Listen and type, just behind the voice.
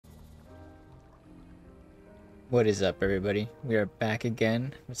What is up, everybody? We are back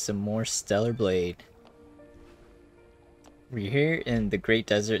again with some more Stellar Blade. We're here in the Great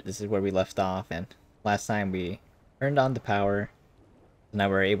Desert. This is where we left off, and last time we turned on the power. Now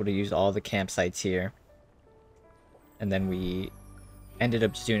we're able to use all the campsites here. And then we ended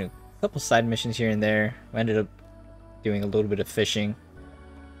up just doing a couple side missions here and there. We ended up doing a little bit of fishing,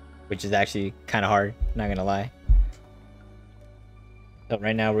 which is actually kind of hard, not gonna lie. So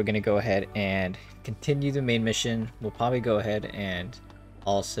right now we're gonna go ahead and continue the main mission. We'll probably go ahead and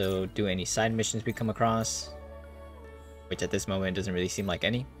also do any side missions we come across, which at this moment doesn't really seem like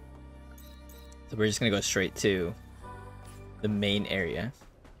any. So we're just gonna go straight to the main area.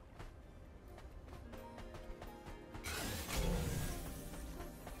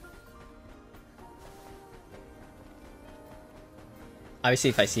 Obviously,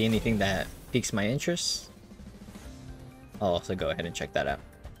 if I see anything that piques my interest, I'll also go ahead and check that out.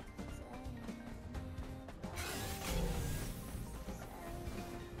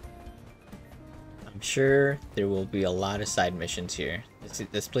 I'm sure there will be a lot of side missions here.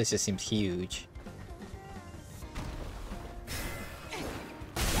 This place just seems huge.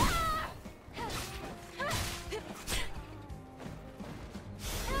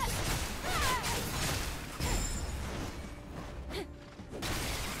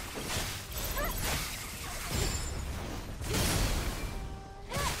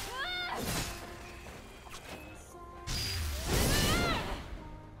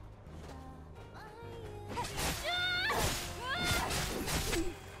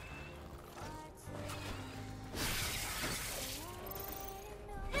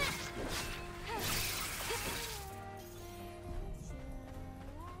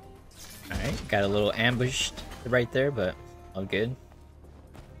 Alright, got a little ambushed right there, but all good.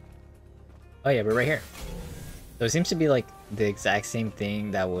 Oh yeah, we're right here. So it seems to be like the exact same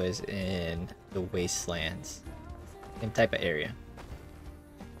thing that was in the Wastelands. Same type of area.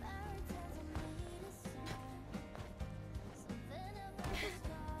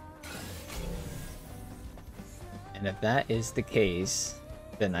 And if that is the case,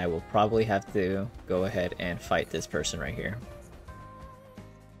 then I will probably have to go ahead and fight this person right here.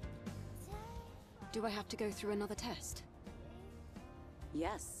 Do I have to go through another test?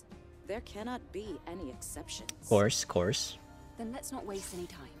 Yes. There cannot be any exceptions. Course. Then let's not waste any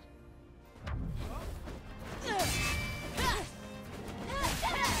time.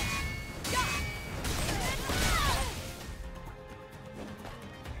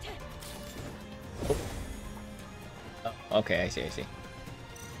 Oh, okay, I see.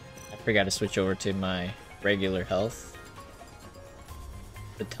 I forgot to switch over to my regular health.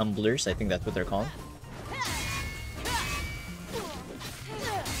 The tumblers, I think that's what they're called.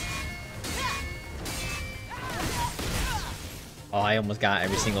 Oh, I almost got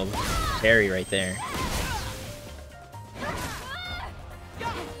every single parry right there.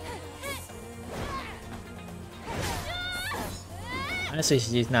 Honestly,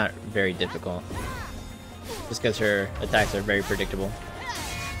 she's not very difficult. Just because her attacks are very predictable.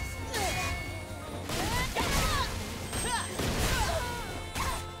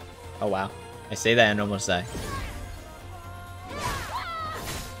 Oh wow. I say that and almost die.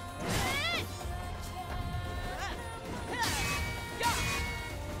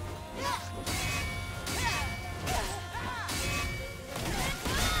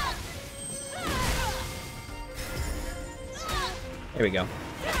 There we go.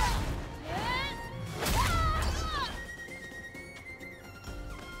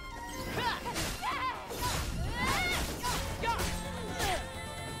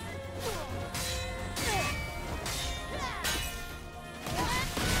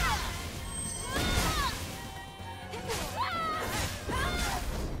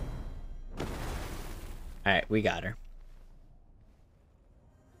 Alright, we got her.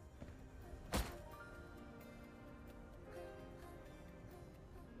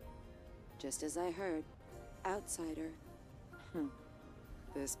 Just as I heard. Outsider.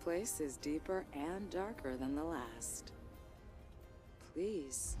 This place is deeper and darker than the last.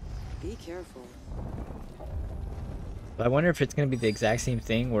 Please, be careful. But I wonder if it's gonna be the exact same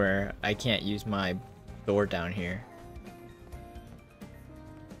thing where I can't use my door down here.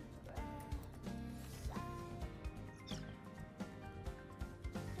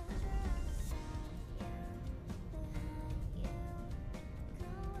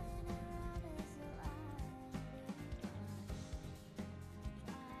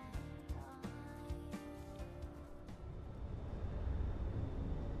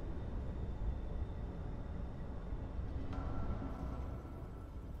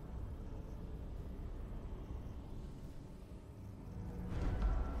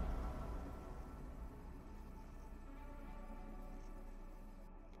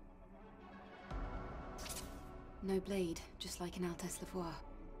 No blade, just like an Abyss Levoire.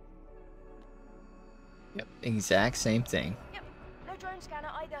 Yep, exact same thing. Yep, no drone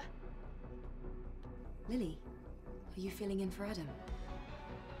scanner either. Lily, are you filling in for Adam?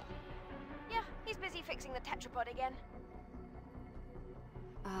 Yeah, he's busy fixing the tetrapod again.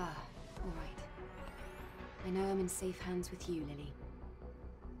 Ah, all right. I know I'm in safe hands with you, Lily.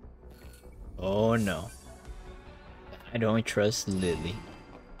 Oh no. I don't trust Lily.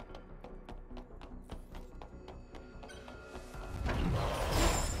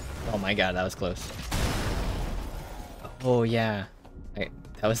 Oh my god, that was close. Oh yeah.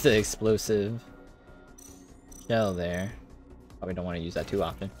 That was the explosive shell there. Probably don't want to use that too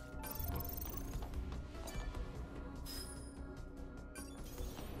often.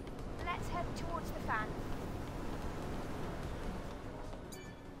 Let's head towards the fan.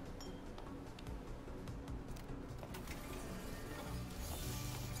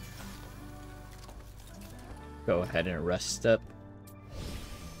 Go ahead and rest up.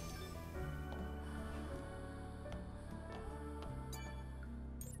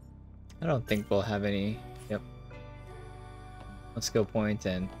 I don't think we'll have any. Yep. One skill point,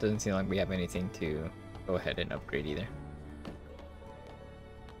 and doesn't seem like we have anything to go ahead and upgrade either.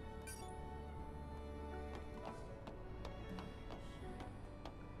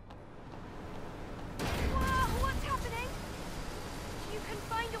 Whoa, what's happening? You can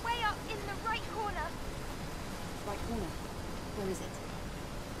find a way up in the right corner. Right corner. Where is it?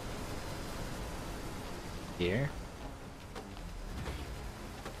 Here.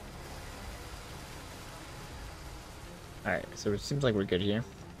 Alright, so it seems like we're good here.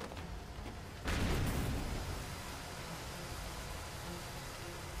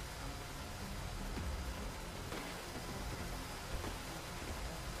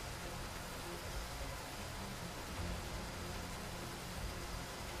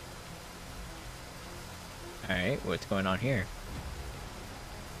 Alright, what's going on here?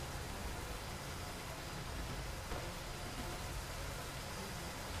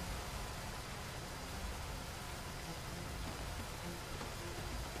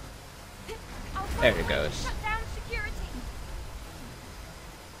 There it goes. Shut down security.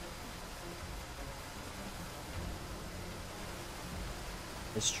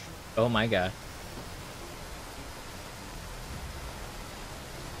 Oh my god.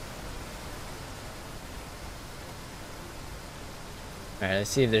 Alright,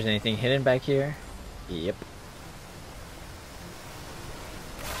 let's see if there's anything hidden back here. Yep.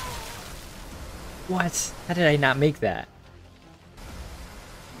 What? How did I not make that?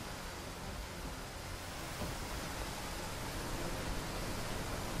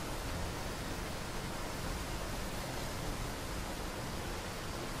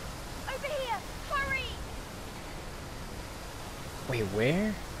 Over here, hurry! Wait,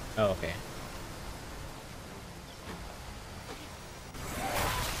 where? Oh, okay.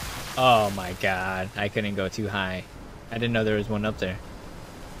 Oh my god, I couldn't go too high. I didn't know there was one up there.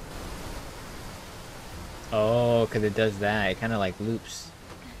 Oh, because it does that. It kind of like loops.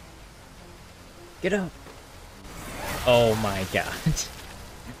 Get up! Oh my god.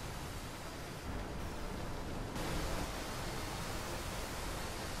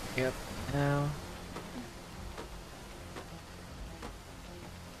 Yep, now.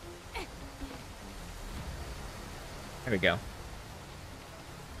 There we go.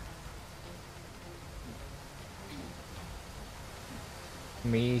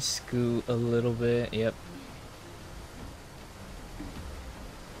 Me scoot a little bit, yep.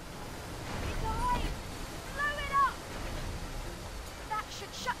 Guys, blow it up! That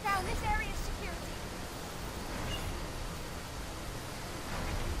should shut down this area's security.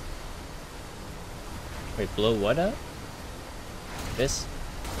 Wait, blow what up? This?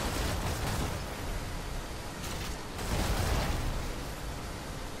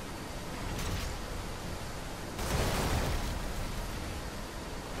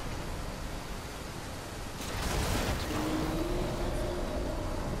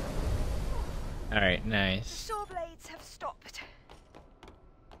 Alright, nice. Saw blades have stopped.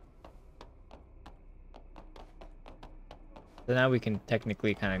 So now we can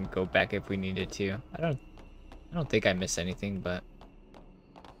technically kind of go back if we needed to. I don't think I missed anything, but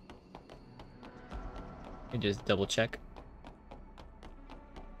let me just double check.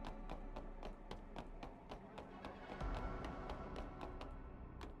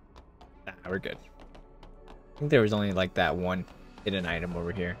 Nah, we're good. I think there was only like that one hidden item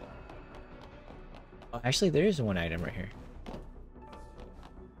over here. Oh, actually, there is one item right here.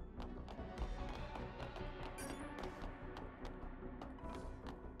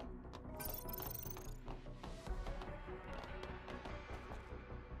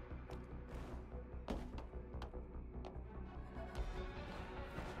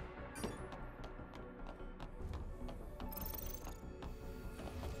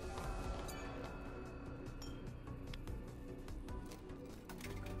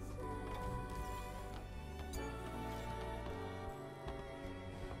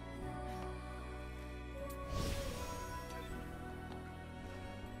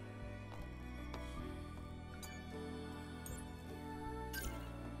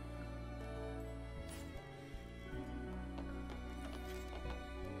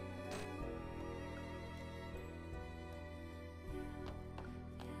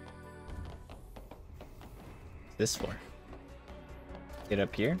 this for? Get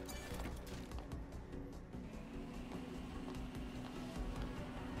up here?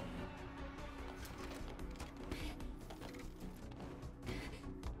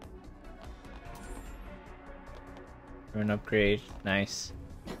 An upgrade, nice.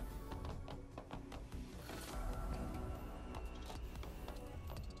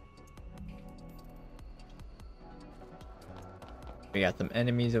 We got some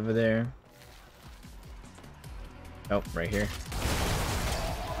enemies over there. Oh, right here.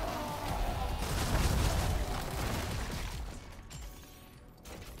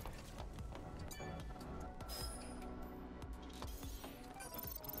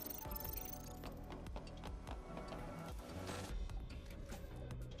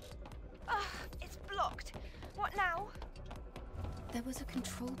 It's blocked. What now? There was a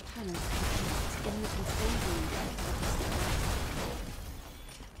control panel in the control room.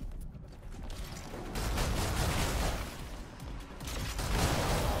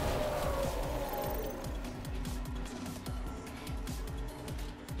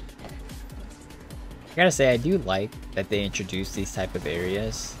 I gotta say, I do like that they introduce these type of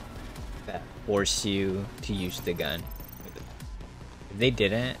areas that force you to use the gun. If they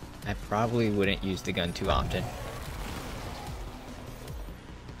didn't, I probably wouldn't use the gun too often.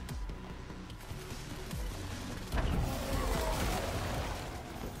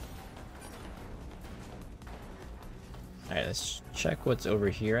 Alright, let's check what's over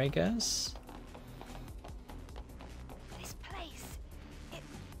here, I guess. This place. It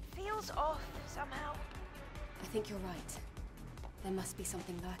feels off somehow. I think you're right. There must be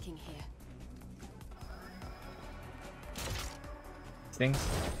something lurking here. These things,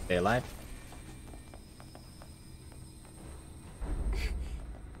 stay alive.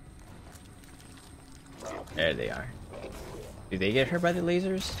 There they are. Do they get hurt by the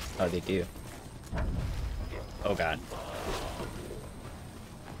lasers? Oh, they do. Oh god.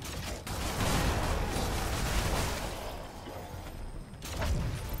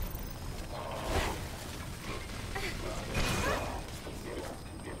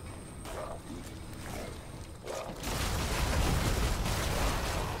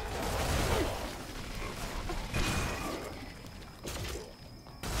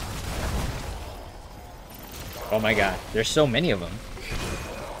 Oh my god, there's so many of them.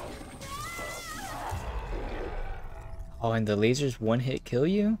 Oh, and the lasers one hit kill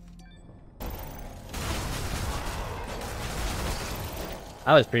you?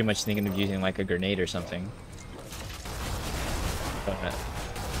 I was pretty much thinking of using like a grenade or something. But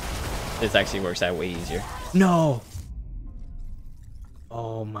this actually works out way easier. No!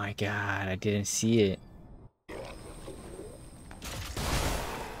 Oh my god, I didn't see it.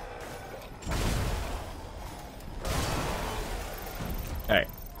 Alright,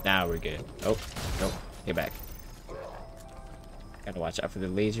 now we're good. Oh, nope, get back. Gotta watch out for the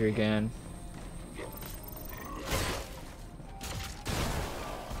laser again.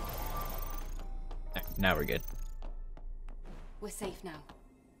 Alright, now we're good. We're safe now.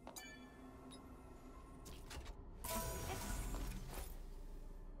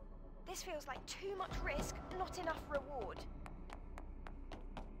 This feels like too much risk, not enough reward.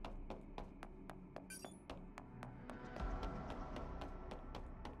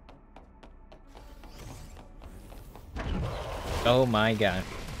 Oh my god.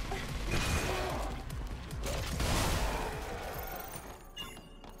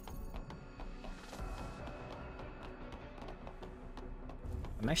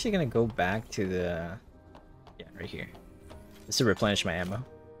 I'm actually gonna go back to the... Yeah, right here. Just to replenish my ammo.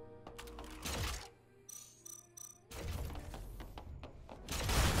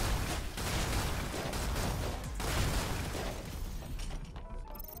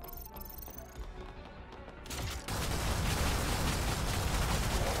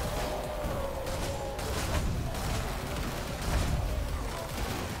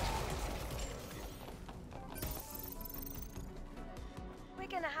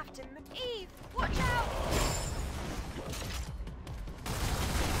 Eve, watch out!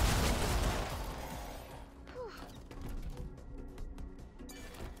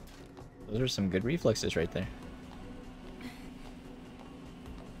 Those are some good reflexes right there.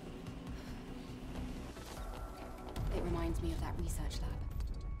 It reminds me of that research lab.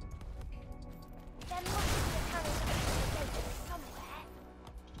 There must be a tunnel to the gate somewhere.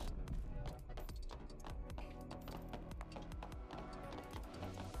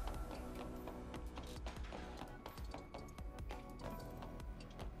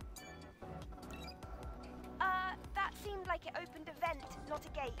 That seemed like it opened a vent, not a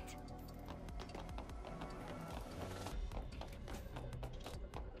gate.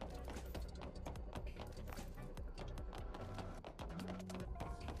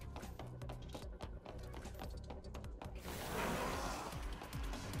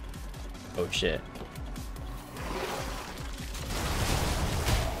 Oh shit.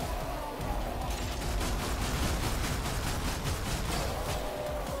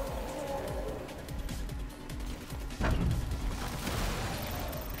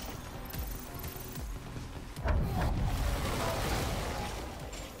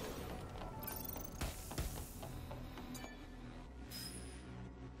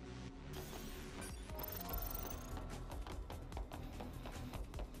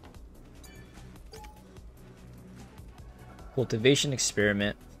 Cultivation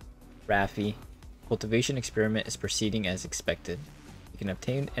experiment. Raffi. Cultivation experiment is proceeding as expected. You can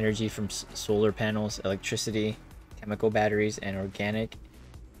obtain energy from solar panels, electricity, chemical batteries, and organic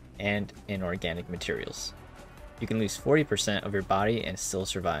and inorganic materials. You can lose 40% of your body and still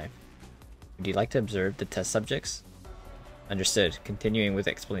survive. Would you like to observe the test subjects? Understood. Continuing with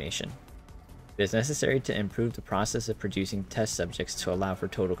explanation. It is necessary to improve the process of producing test subjects to allow for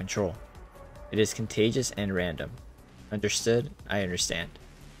total control. It is contagious and random. Understood? I understand.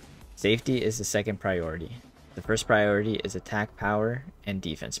 Safety is the second priority. The first priority is attack power and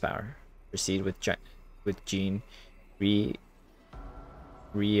defense power. Proceed with gene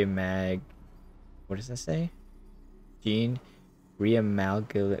reamag. What does that say? Gene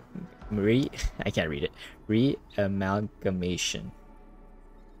reamalgam. I can't read it. Reamalgamation.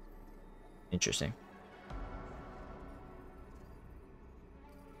 Interesting.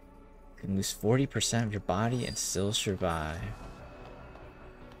 You can lose 40% of your body and still survive.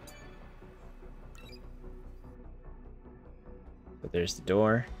 So there's the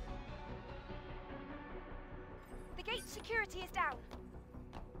door. The gate security is down.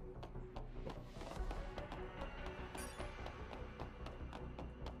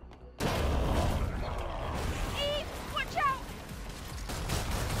 Eve, watch out!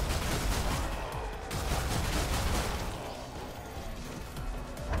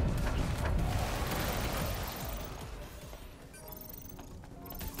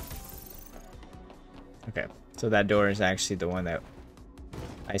 Okay, so that door is actually the one that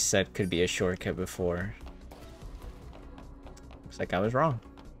I said could be a shortcut before. Looks like I was wrong.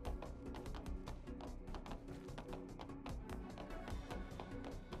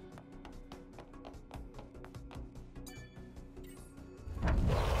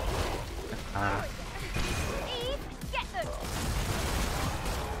 Eve, get them!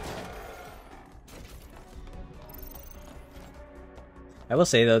 I will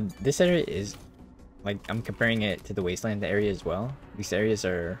say though, this area is, like, I'm comparing it to the Wasteland area as well. These areas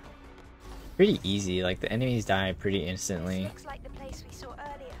are pretty easy. Like, the enemies die pretty instantly. Looks like the place we saw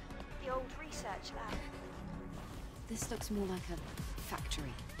earlier, the old research lab. This looks more like a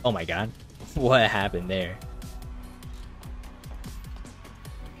factory. Oh my god. What happened there?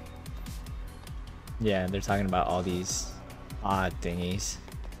 Yeah, they're talking about all these odd thingies.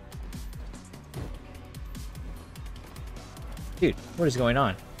 Dude, what is going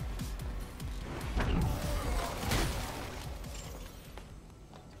on?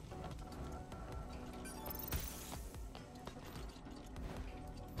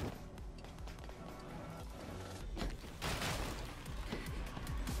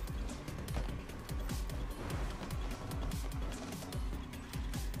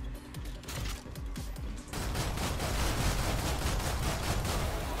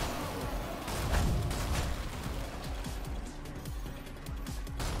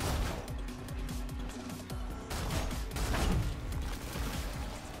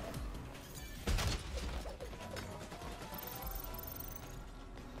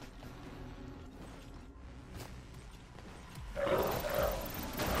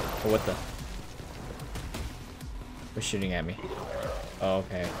 Oh, what the? They're shooting at me. Oh,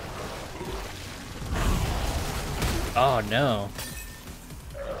 okay. Oh, no.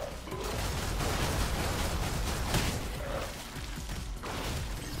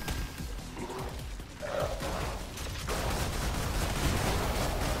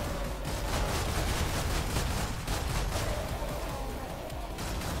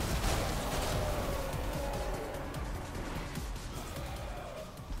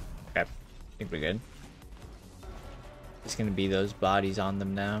 Okay, I think we're good. It's gonna be those bodies on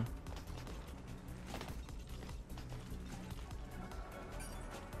them now.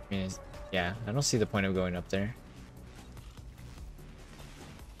 I mean, yeah, I don't see the point of going up there.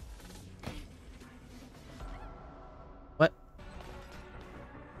 What?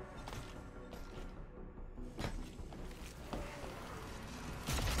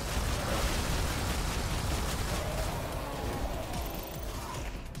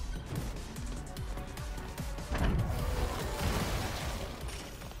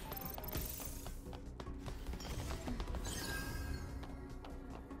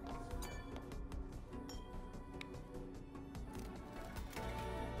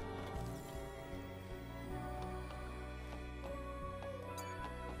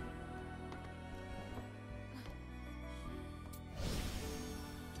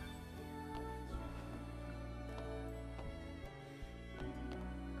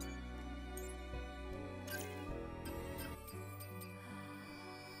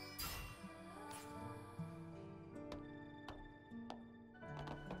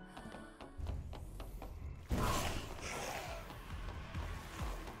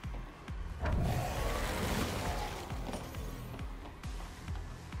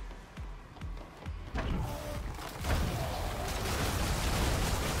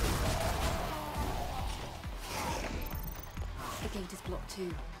 too.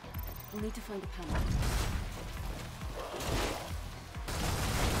 We'll need to find a panel.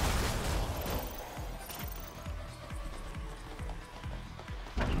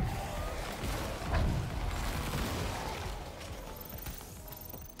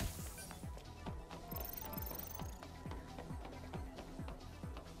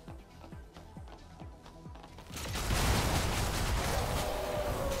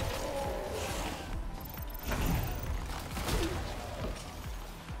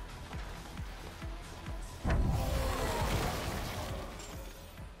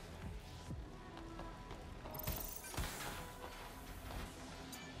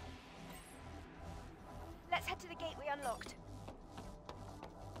 Let's head to the gate we unlocked.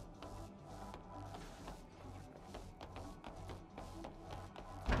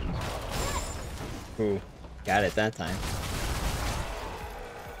 Ooh, got it that time.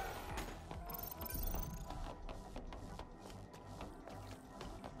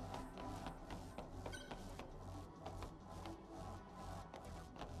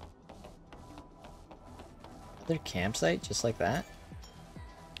 Other campsite just like that?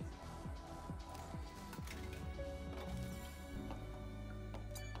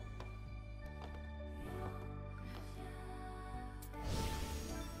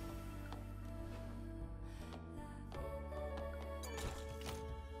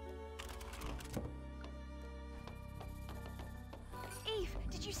 Eve,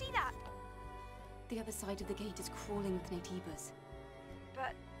 did you see that? The other side of the gate is crawling with Naytibas.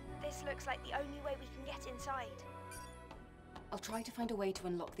 But this looks like the only way we can get inside. I'll try to find a way to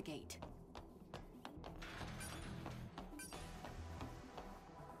unlock the gate.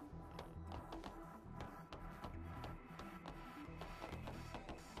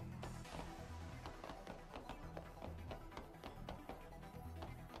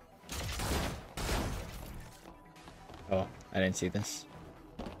 Oh, I didn't see this.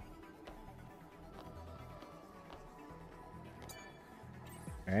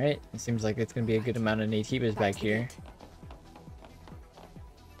 Alright, it seems like it's gonna be a good amount of Naytibas back here.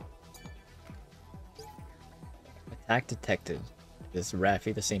 Attack detected. Is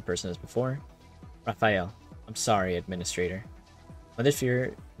Raffi the same person as before? Raphael, I'm sorry, Administrator. Mother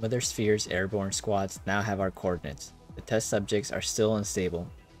Sphere's airborne squads now have our coordinates. The test subjects are still unstable.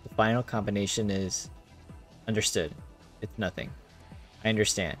 The final combination is... Understood. It's nothing. I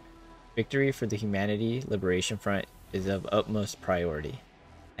understand. Victory for the Humanity Liberation Front is of utmost priority.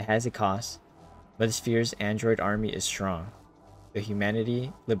 It has a cost, but the Sphere's android army is strong. The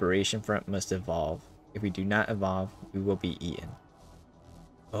Humanity Liberation Front must evolve. If we do not evolve, we will be eaten.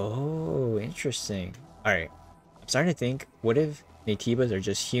 Oh, interesting. Alright. I'm starting to think, what if Naytibas are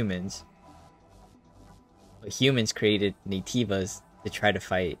just humans? But humans created Naytibas to try to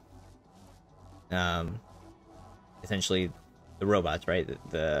fight essentially the robots, right?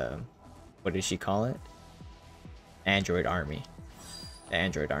 The what did she call it? Android army. The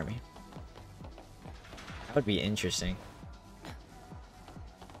android army. That would be interesting.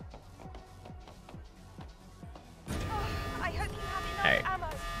 I hope you have enough Alright. ammo.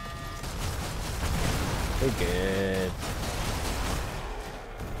 We're good.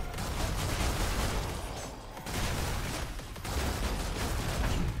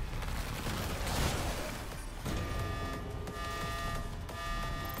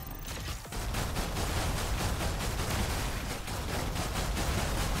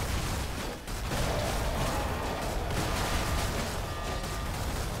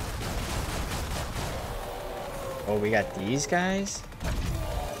 Oh, we got these guys?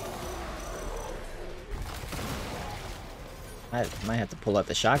 I might have to pull out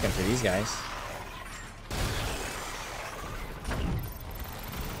the shotgun for these guys.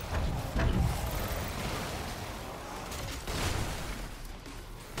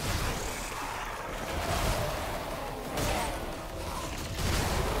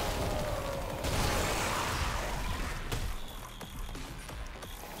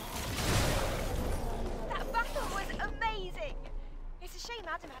 That battle was amazing. It's a shame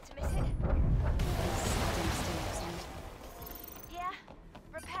Adam had to miss it. Yeah,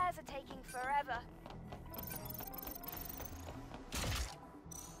 repairs are taking forever.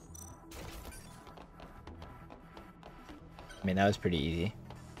 I mean, that was pretty easy.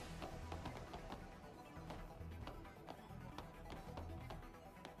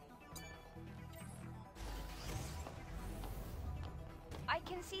 I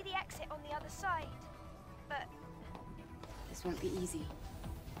can see the exit on the other side, but This won't be easy.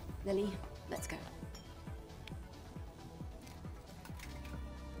 Lily, let's go.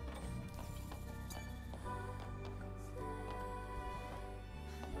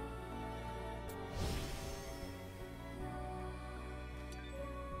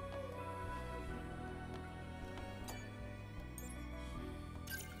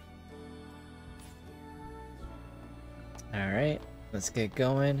 Alright, let's get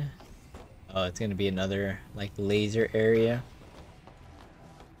going. Oh, it's gonna be another, like, laser area.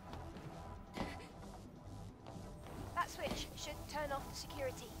 That switch should turn off the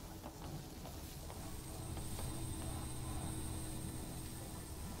security.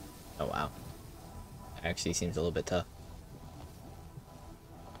 Oh, wow. Actually seems a little bit tough.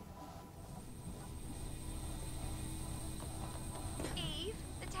 Eve,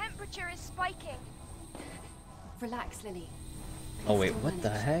 the temperature is spiking. Relax, Lily. Oh wait, what the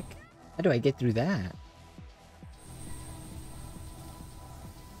heck? How do I get through that?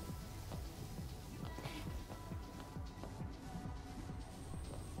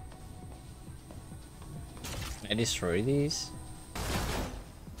 Can I destroy these?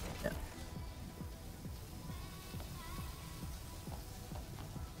 Yeah.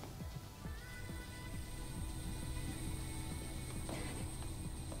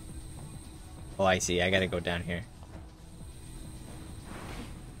 Oh, I see. I gotta go down here.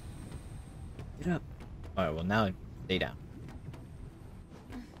 Get up. Alright, well now stay down.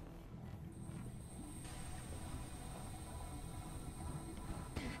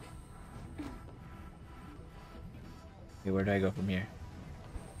 Okay, where do I go from here?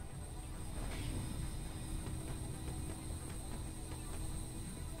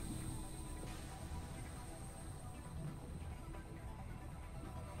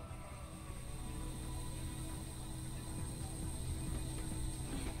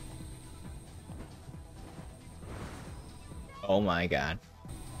 Oh my god.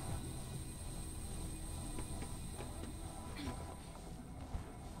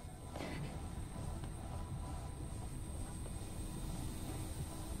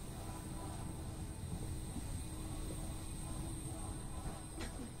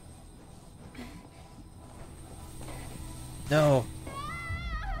 No.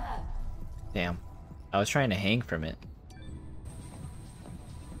 Damn. I was trying to hang from it.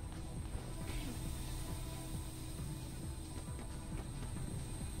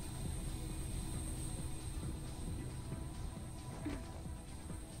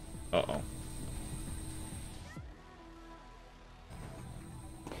 Uh-oh.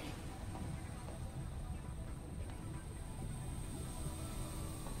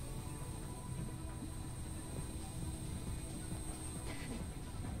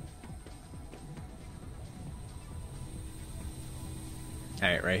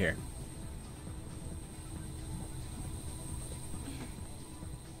 Alright, right here.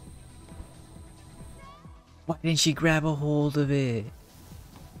 Why didn't she grab a hold of it?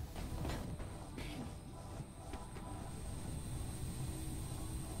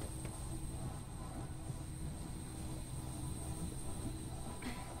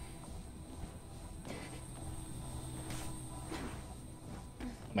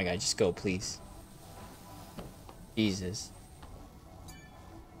 Oh my god, just go, please. Jesus.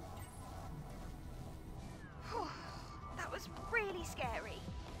 That was really scary.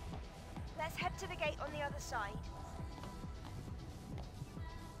 Let's head to the gate on the other side.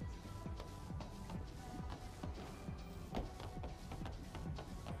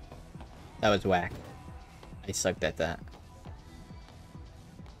 That was whack. I sucked at that.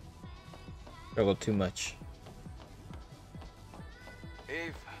 Struggled too much.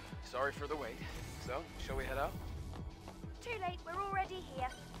 Eve, sorry for the wait. So, shall we head out? Too late, we're already here.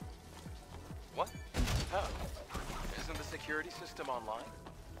 What? How? Isn't the security system online?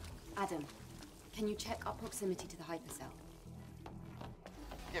 Adam, can you check our proximity to the hypercell?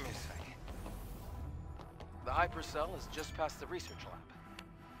 Give me a sec. The hypercell is just past the research lab.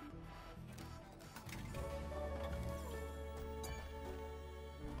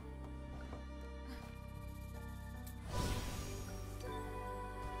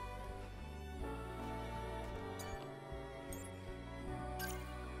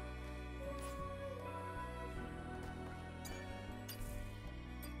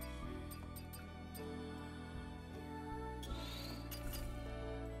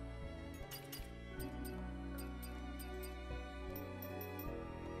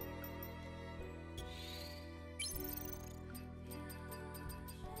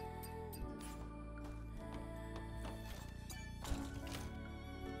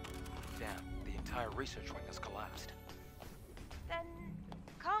 Entire research wing has collapsed. Then,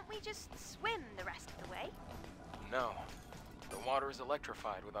 can't we just swim the rest of the way? No. The water is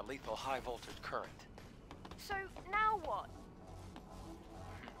electrified with a lethal high-voltage current. So, now what?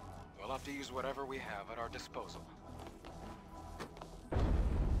 We'll have to use whatever we have at our disposal.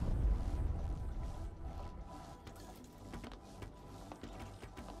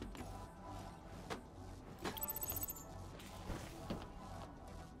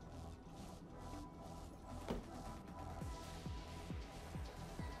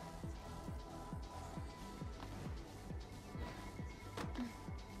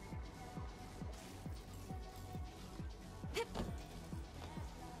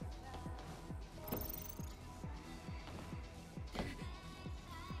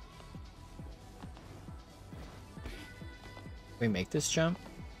 we make this jump?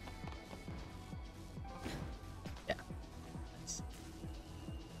 Yeah. Nice.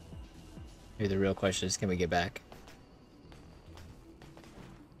 Maybe the real question is, can we get back?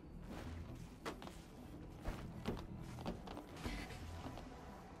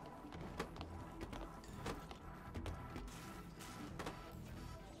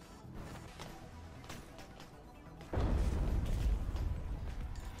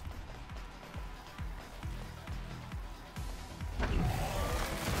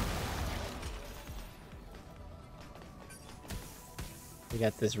 We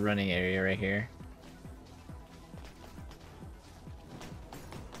got this running area right here.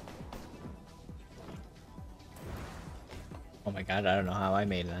 Oh my god, I don't know how I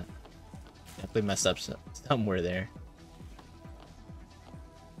made that. Definitely messed up somewhere there.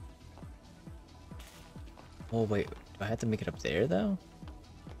 Oh wait, do I have to make it up there though?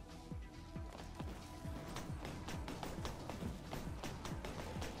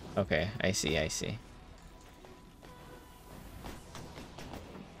 Okay, I see, I see.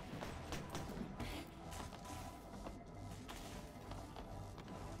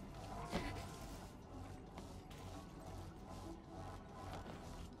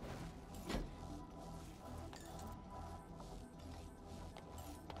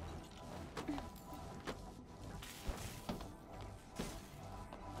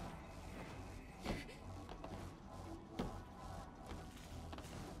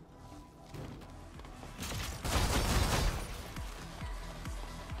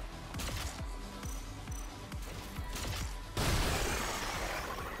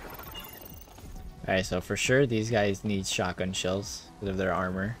 Alright, so for sure these guys need shotgun shells because of their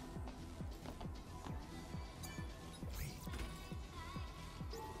armor.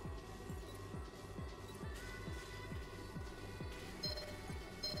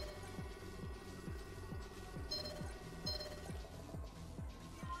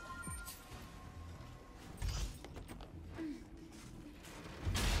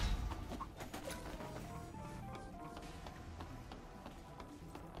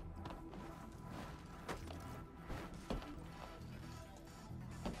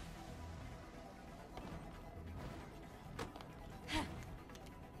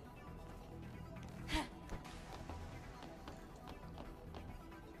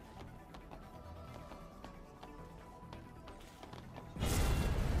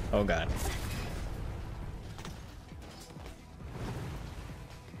 Oh god.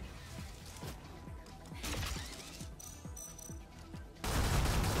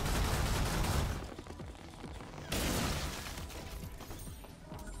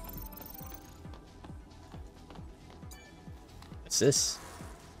 What's this?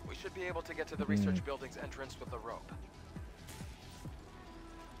 We should be able to get to the research building's entrance with the rope.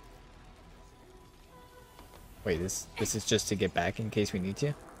 Wait, this is just to get back in case we need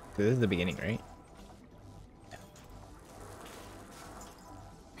to? 'Cause this is the beginning, right?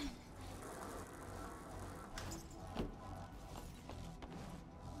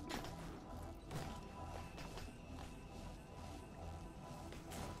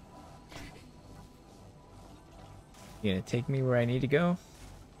 You gonna take me where I need to go?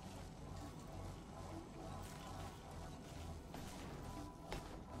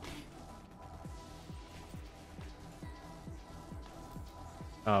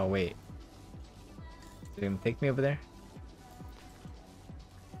 Oh wait. Did he take me over there?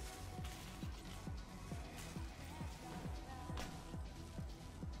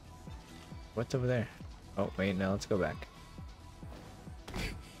 What's over there? Oh wait, no, let's go back.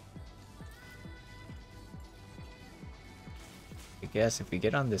 I guess if we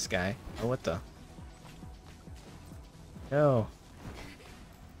get on this guy. Oh, what the? No.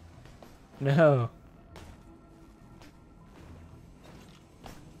 No.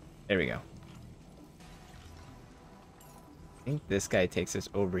 There we go. I think this guy takes us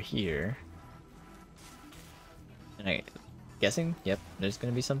over here. And I guessing, yep, there's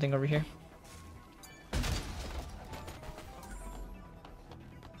gonna be something over here.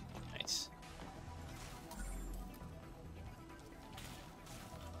 Nice.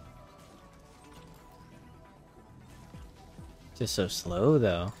 Just so slow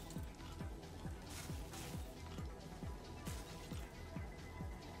though.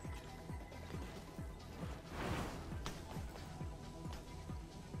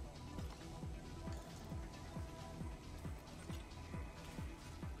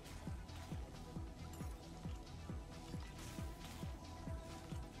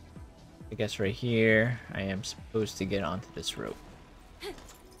 I guess right here, I am supposed to get onto this rope.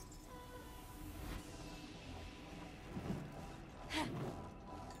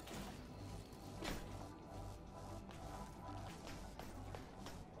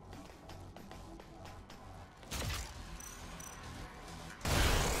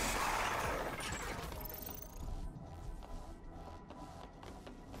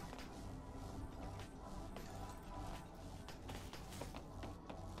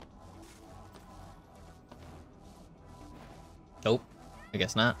 Nope. I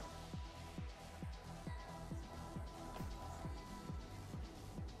guess not.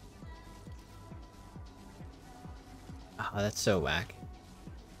 Oh, that's so whack.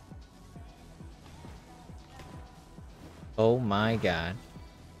 Oh my god.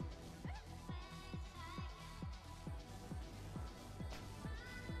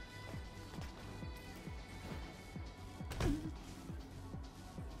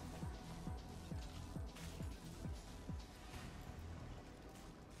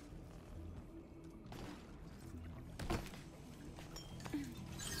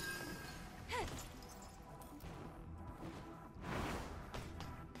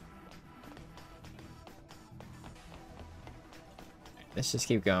 Let's just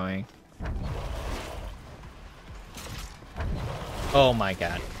keep going. Oh my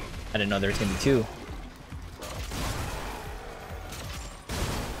god. I didn't know there was gonna be two.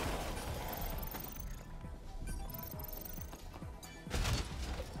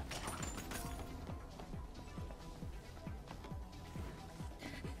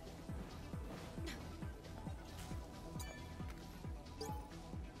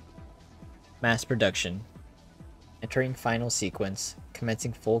 Mass production. Entering final sequence.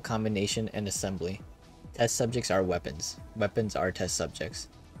 Commencing full combination and assembly. Test subjects are weapons. Weapons are test subjects.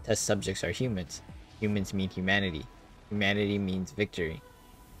 Test subjects are humans. Humans mean humanity. Humanity means victory.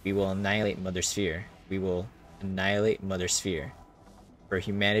 We will annihilate Mother Sphere. We will annihilate Mother Sphere. For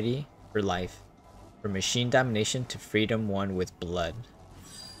humanity, for life. For machine domination to freedom won with blood.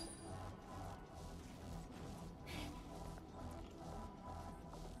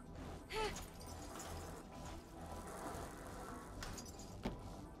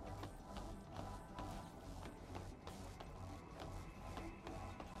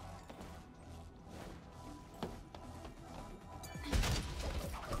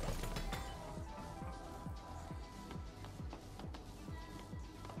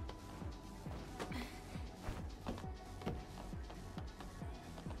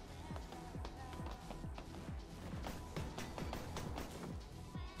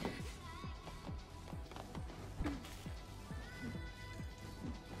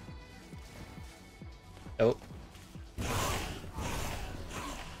 Oh.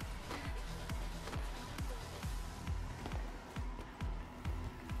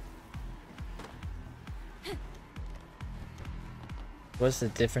 What's the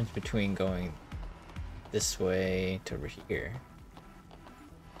difference between going this way to over here?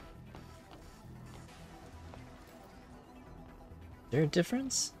 Is there a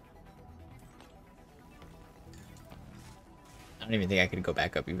difference? I don't even think I could go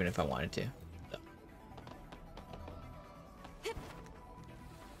back up even if I wanted to. So.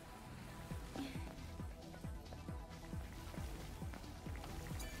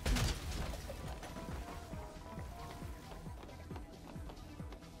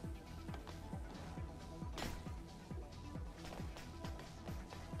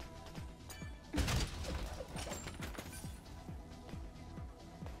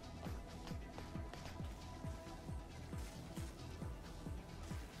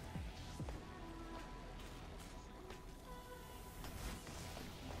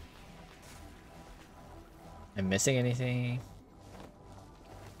 Am I missing anything?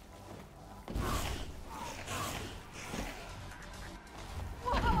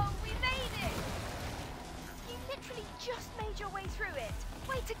 Whoa, we made it! You literally just made your way through it.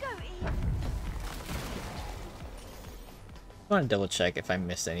 Way to go, Eve. I want to double check if I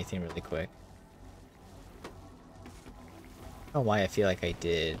missed anything really quick. I don't know why I feel like I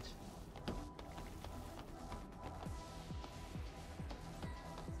did.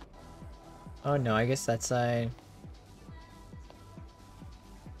 Oh no, I guess that side.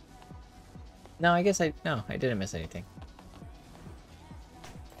 No, I guess I didn't miss anything.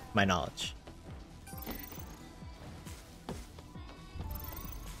 My knowledge.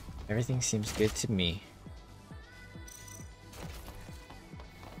 Everything seems good to me.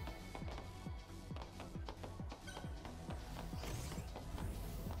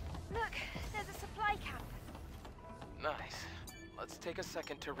 Look, there's a supply camp. Nice. Let's take a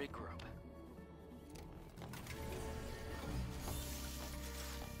second to regroup.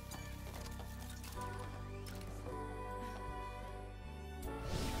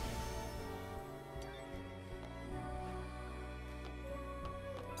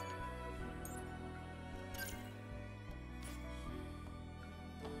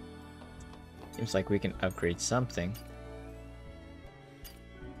 Seems like we can upgrade something.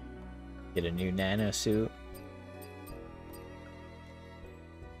 Get a new nano suit.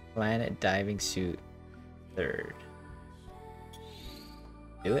 Planet diving suit. 3rd.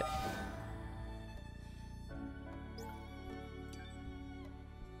 Do it.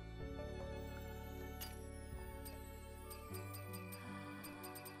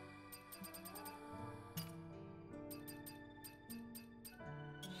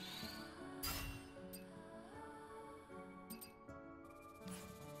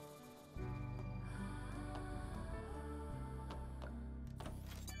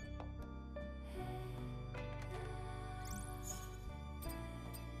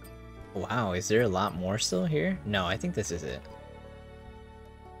 Wow, is there a lot more still here? No, I think this is it.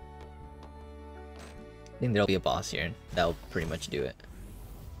 I think there'll be a boss here, and that'll pretty much do it.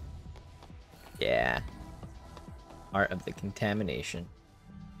 Yeah. Art of the Contamination.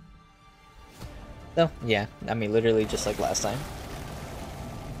 So, yeah, I mean, literally just like last time.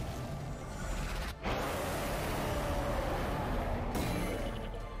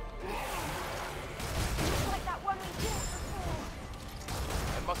 Like that one we did before.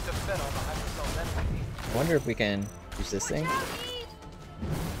 It must have fed on the hypercell's enemy. I wonder if we can use this thing. Watch out, Eve!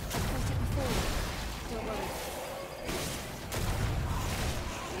 I felt it before. Don't worry.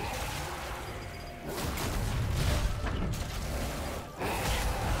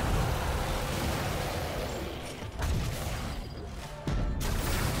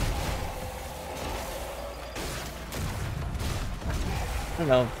 I don't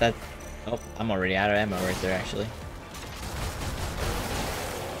know if that... Oh, I'm already out of ammo right there, actually.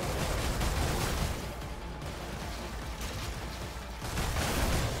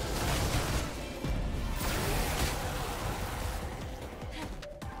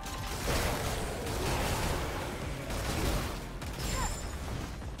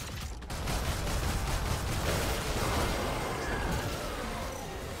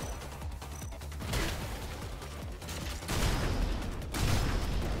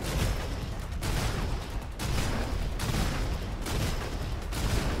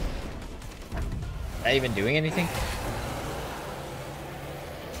 Is that even doing anything?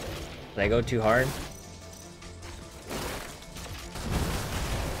 Did I go too hard?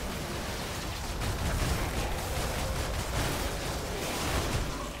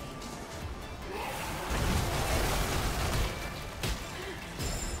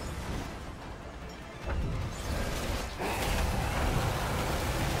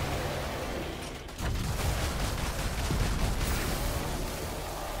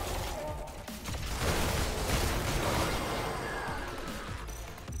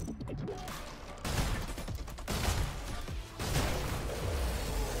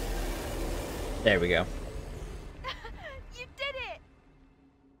 There we go. You did it!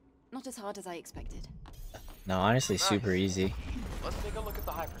 Not as hard as I expected. No, honestly, Nice. super easy. Let's take a look at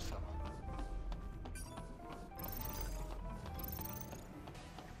the hypercell.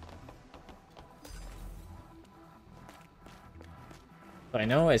 So I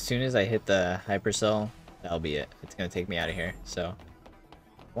know as soon as I hit the hypercell, that'll be it. It's gonna take me out of here. So,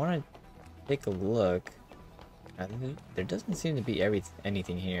 I want to take a look. There doesn't seem to be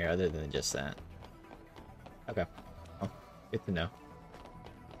anything here other than just that. Okay. Well, good to know.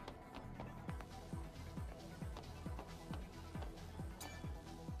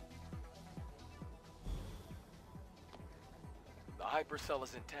 The hypercell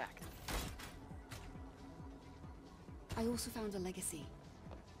is intact. I also found a legacy.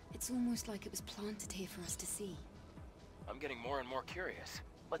 It's almost like it was planted here for us to see. I'm getting more and more curious.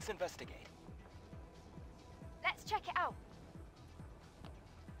 Let's investigate. Let's check it out.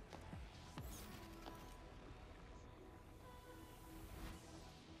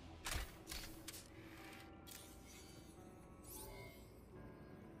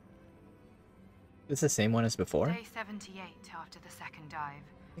 It's the same one as before? Day 78 after the second dive.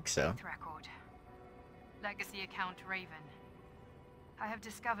 I think so. 8th record. Legacy account Raven. I have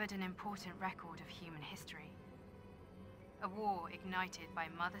discovered an important record of human history. A war ignited by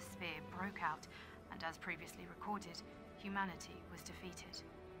Mother Sphere broke out, and as previously recorded, humanity was defeated.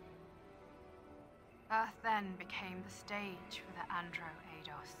 Earth then became the stage for the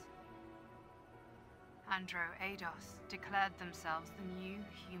Andro-Eidos. Andro-Eidos declared themselves the new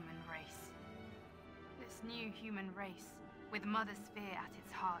human race. This new human race, with Mother Sphere at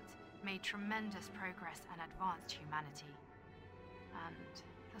its heart, made tremendous progress and advanced humanity. And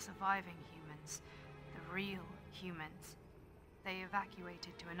the surviving humans, the real humans, they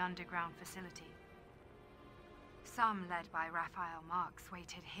evacuated to an underground facility. Some, led by Raphael Marx,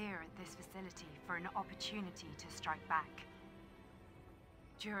 waited here at this facility for an opportunity to strike back.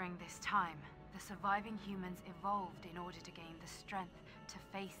 During this time, the surviving humans evolved in order to gain the strength to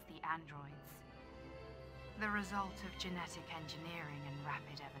face the androids. The result of genetic engineering and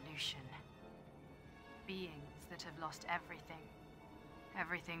rapid evolution. Beings that have lost everything.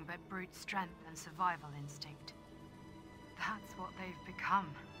 Everything but brute strength and survival instinct. That's what they've become.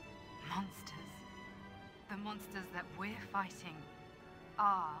 Monsters. The monsters that we're fighting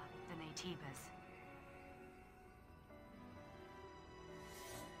are the Naytibas.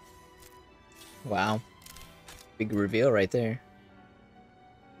 Wow. Big reveal right there.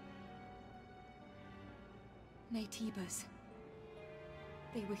 Naytibas.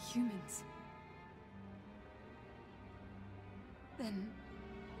 They were humans. Then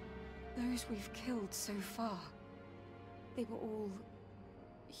those we've killed so far, they were all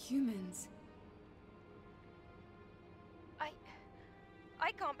humans.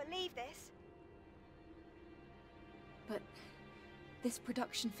 I can't believe this. But this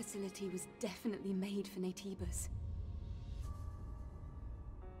production facility was definitely made for Naytibas.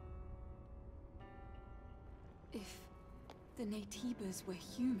 If the Naytibas were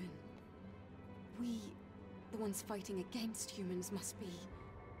human, we, the ones fighting against humans, must be...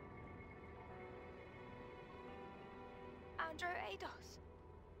 Andro Eidos.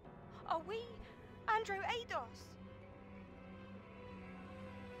 Are we Andro Eidos?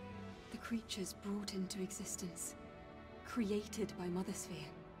 The creatures brought into existence, created by Mother Sphere.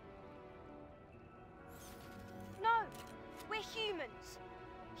 No, we're humans.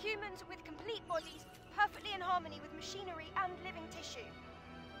 Humans with complete bodies, perfectly in harmony with machinery and living tissue.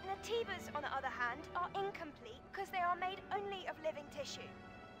 Naytibas, on the other hand, are incomplete because they are made only of living tissue.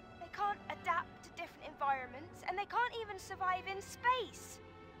 They can't adapt to different environments, and they can't even survive in space.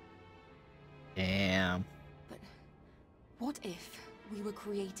 Damn. But what if we were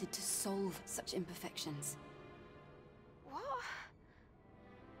created to solve such imperfections? What?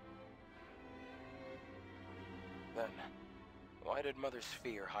 Then, why did Mother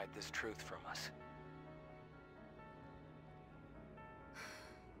Sphere hide this truth from us?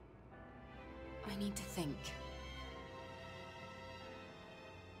 I need to think.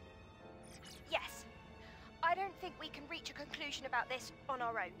 Yes. I don't think we can reach a conclusion about this on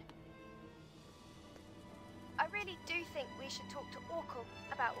our own. I really do think we should talk to Orkul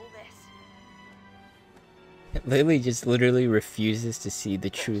about all this. Lily just literally refuses to see the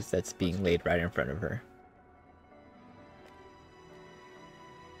truth that's being laid right in front of her.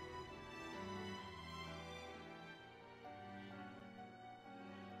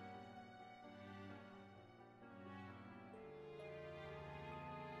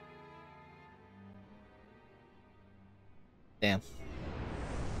 Damn.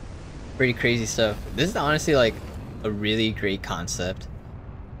 Pretty crazy stuff. This is honestly like a really great concept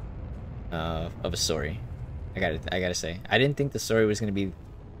of a story. I gotta say, I didn't think the story was gonna be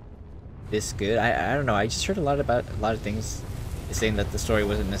this good. I don't know. I just heard a lot of things saying that the story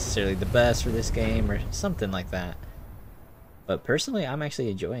wasn't necessarily the best for this game or something like that. But personally, I'm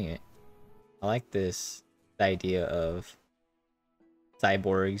actually enjoying it. I like the idea of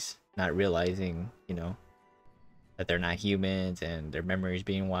cyborgs not realizing, you know, that they're not humans and their memories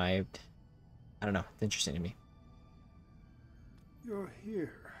being wiped. I don't know. It's interesting to me. You're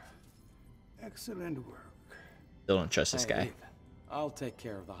here. Excellent work. Still don't trust this guy. Eve, I'll take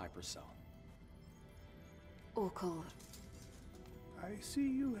care of the hypercell. Orkul, I see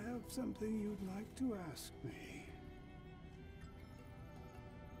you have something you'd like to ask me.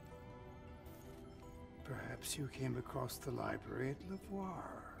 Perhaps you came across the library at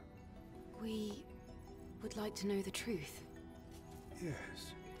Levoire. we would like to know the truth.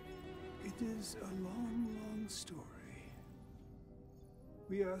 Yes. It is a long, long story.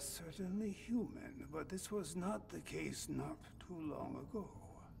 We are certainly human, but this was not the case not too long ago.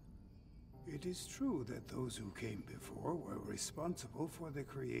 It is true that those who came before were responsible for the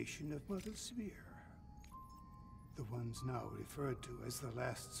creation of Mother Sphere. The ones now referred to as the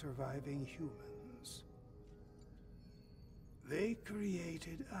last surviving humans. They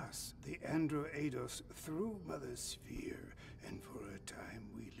created us, the Andro Eidos, through Mother Sphere, and for a time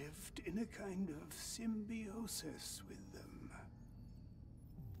we lived in a kind of symbiosis with them.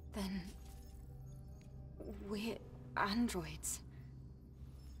 Then... we're androids.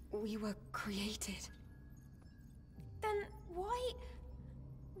 We were created. Then why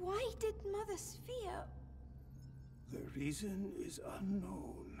did Mother Sphere... The reason is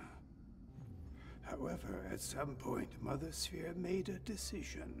unknown. However, at some point, Mother Sphere made a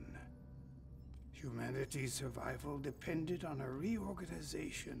decision. Humanity's survival depended on a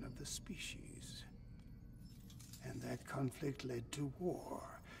reorganization of the species. And that conflict led to war,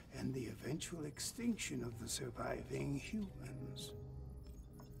 and the eventual extinction of the surviving humans.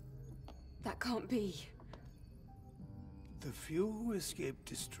 That can't be. The few who escaped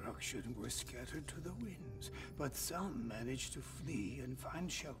destruction were scattered to the winds, but some managed to flee and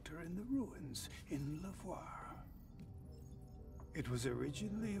find shelter in the ruins in Levoire. It was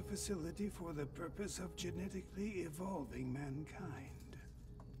originally a facility for the purpose of genetically evolving mankind.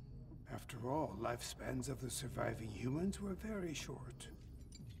 After all, lifespans of the surviving humans were very short.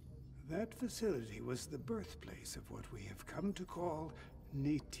 That facility was the birthplace of what we have come to call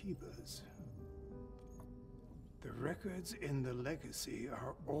Naytibas. The records in the legacy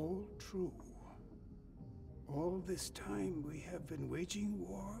are all true. All this time we have been waging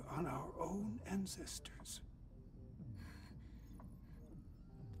war on our own ancestors.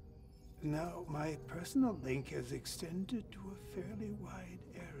 Now, my personal link has extended to a fairly wide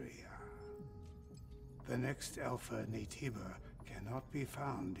area. The next Alpha Natiba cannot be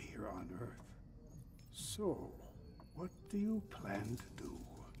found here on Earth. So, what do you plan to do?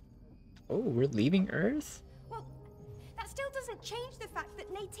 Oh, we're leaving Earth? Well, that still doesn't change the fact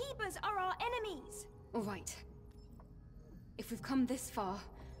that Natibas are our enemies. All right. If we've come this far,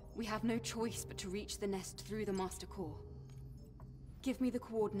 we have no choice but to reach the nest through the Master Core. Give me the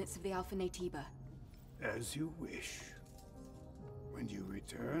coordinates of the Alpha Natiba. As you wish. When you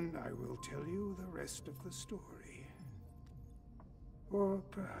return, I will tell you the rest of the story. Or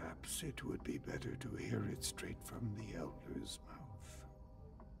perhaps it would be better to hear it straight from the Elder's mouth.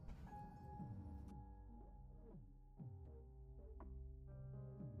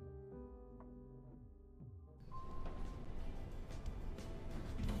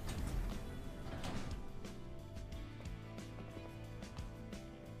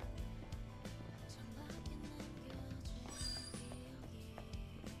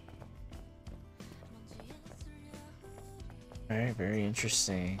 Very, very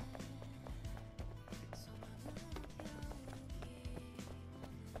interesting.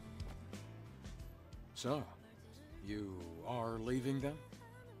 So, you are leaving then?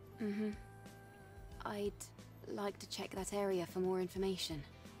 Mm-hmm. I'd like to check that area for more information.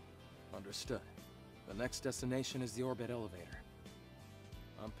 Understood. The next destination is the orbit elevator.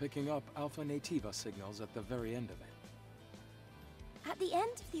 I'm picking up Alpha Nativa signals at the very end of it. At the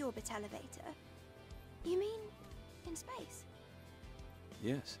end of the orbit elevator? You mean in space?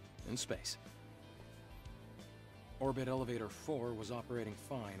 Yes, in space. Orbit Elevator 4 was operating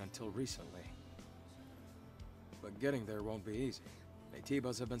fine until recently. But getting there won't be easy.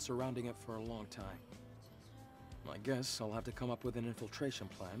 Natibas have been surrounding it for a long time. I guess I'll have to come up with an infiltration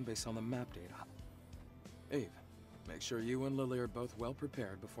plan based on the map data. Eve, make sure you and Lily are both well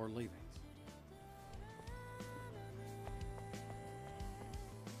prepared before leaving.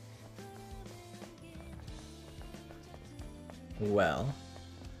 Well,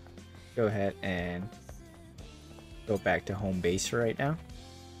 go ahead and go back to home base for right now.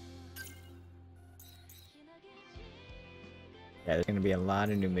 Yeah, there's going to be a lot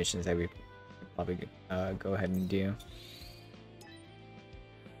of new missions that we could probably go ahead and do.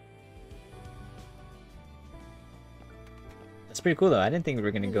 That's pretty cool though. I didn't think we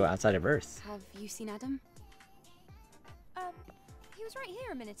were going to go outside of Earth. Have you seen Adam? He was right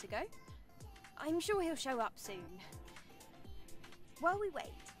here a minute ago. I'm sure he'll show up soon. While we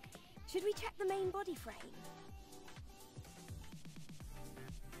wait, should we check the main body frame?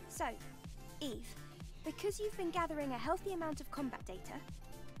 So, Eve, because you've been gathering a healthy amount of combat data,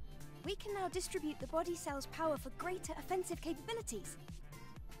 we can now distribute the body cell's power for greater offensive capabilities.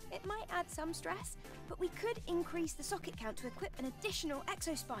 It might add some stress, but we could increase the socket count to equip an additional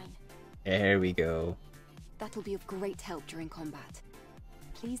exospine. There we go. That'll be of great help during combat.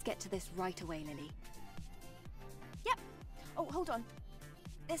 Please get to this right away, Lily. Yep. Oh, hold on.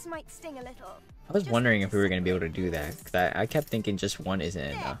 This might sting a little. I was Just wondering need if we were to going to be able to do that, because I kept thinking just one isn't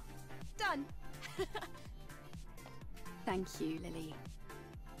There. enough. Done. Thank you, Lily.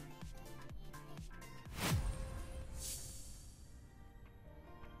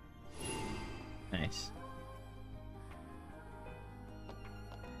 Nice.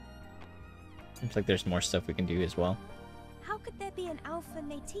 Seems like there's more stuff we can do as well. How could there be an Alpha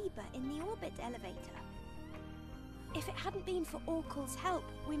Natiba in the orbit elevator? If it hadn't been for Oracle's help,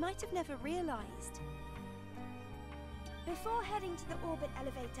 we might have never realized. Before heading to the orbit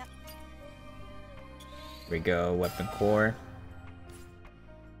elevator... Here we go, weapon core.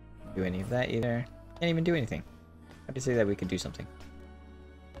 Do any of that either. Can't even do anything. How do you say that we could do something?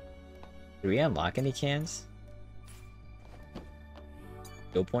 Did we unlock any cans?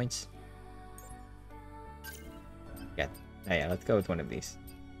 Skill points? Yeah. Oh, yeah, let's go with one of these.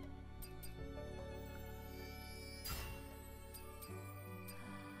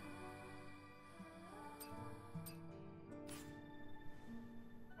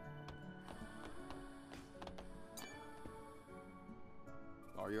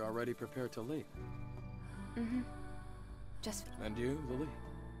 Are you already prepared to leave? Mm-hmm. Just... And you, Lily?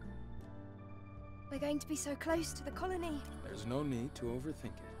 We're going to be so close to the colony. There's no need to overthink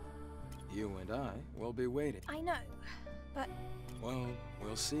it. You and I will be waiting. I know, but... Well,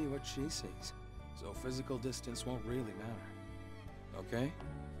 we'll see what she sees. So physical distance won't really matter. Okay?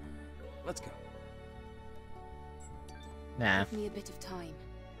 Let's go. Nah. Give me a bit of time.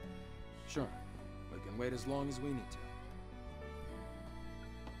 Sure. We can wait as long as we need to.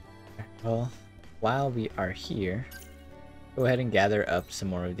 Well, while we are here, go ahead and gather up some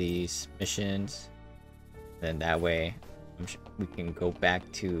more of these missions. Then that way, we can go back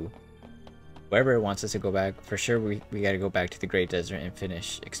to whoever wants us to go back, for sure we gotta go back to the Great Desert and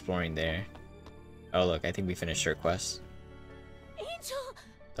finish exploring there. Oh look, I think we finished her quest. Angel!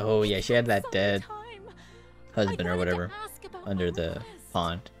 Oh yeah, she had that dead Time. husband or whatever under the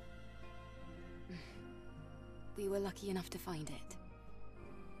pond. We were lucky enough to find it.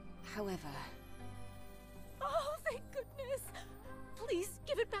 However... Oh, thank goodness! Please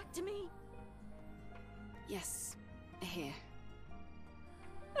give it back to me. Yes, here.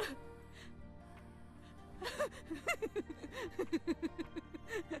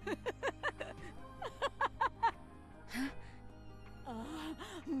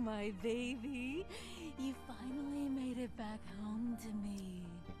 My baby. You finally made it back home to me.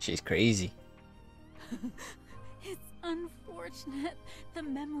 She's crazy. It's unfortunate the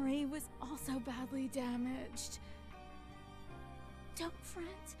memory was also badly damaged. Don't fret.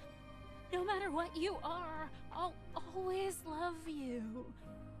 No matter what you are, I'll always love you.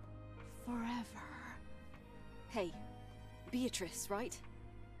 Forever. Hey, Beatrice, right?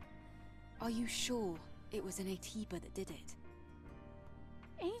 Are you sure it was an Atiba that did it?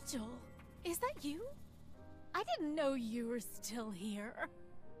 Angel, is that you? I didn't know you were still here.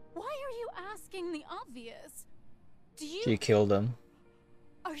 Why are you asking the obvious? Do you... She killed him.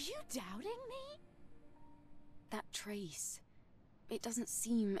 Are you doubting me? That trace. It doesn't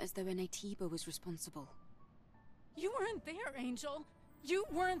seem as though an Atiba was responsible. You weren't there, Angel. You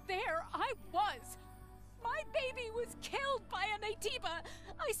weren't there. I was. My baby was killed by an Atiba.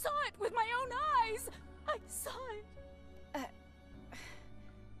 I saw it with my own eyes. I saw it.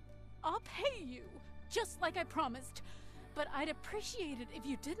 I'll pay you, just like I promised. But I'd appreciate it if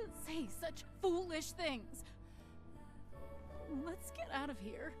you didn't say such foolish things. Let's get out of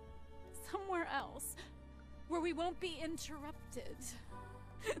here. Somewhere else. Where we won't be interrupted.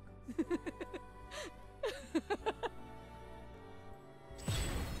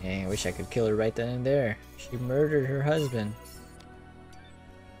 Dang, I wish I could kill her right then and there. She murdered her husband.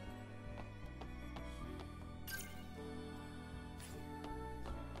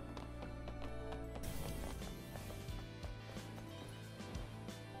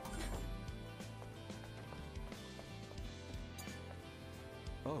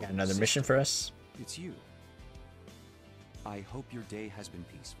 Oh, Got another mission for us? It's you. I hope your day has been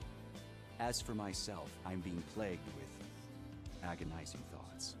peaceful. As for myself, I'm being plagued with agonizing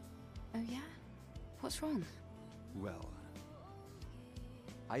thoughts. Oh yeah? What's wrong? Well,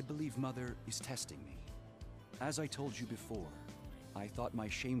 I believe Mother is testing me. As I told you before, I thought my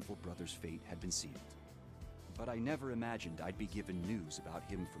shameful brother's fate had been sealed. But I never imagined I'd be given news about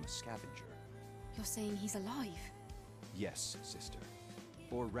him from a scavenger. You're saying he's alive? Yes, sister.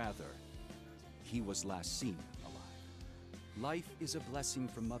 Or rather, he was last seen alive. Life is a blessing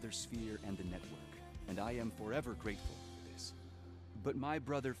from Mother Sphere and the network, and I am forever grateful for this. But my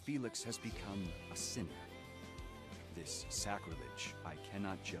brother Felix has become a sinner. This sacrilege I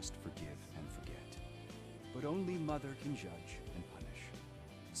cannot just forgive and forget. But only Mother can judge and punish.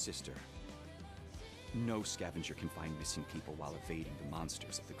 Sister, no scavenger can find missing people while evading the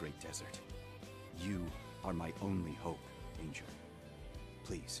monsters of the Great Desert. You are my only hope, Angel.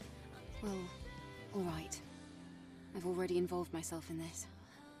 Please. Well, all right. I've already involved myself in this.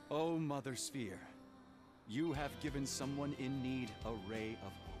 Oh, Mother Sphere. You have given someone in need a ray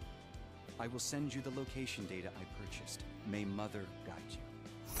of hope. I will send you the location data I purchased. May Mother guide you.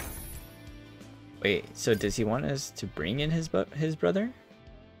 Wait, so does he want us to bring in his brother?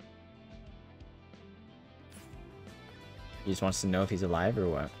 He just wants to know if he's alive or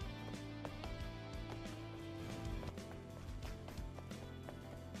what?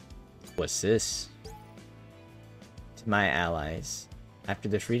 What's this? To my allies. After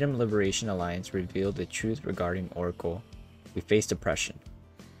the Freedom Liberation Alliance revealed the truth regarding Oracle, we faced oppression.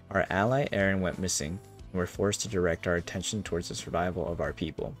 Our ally Aaron went missing, and we're forced to direct our attention towards the survival of our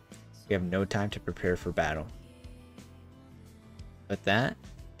people. We have no time to prepare for battle. But that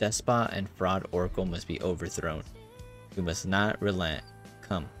despot and fraud Oracle must be overthrown. We must not relent.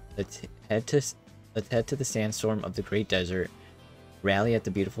 Come, let's head to the sandstorm of the Great Desert. Rally at the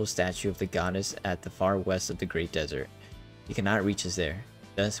beautiful statue of the goddess at the far west of the Great Desert. You cannot reach us there.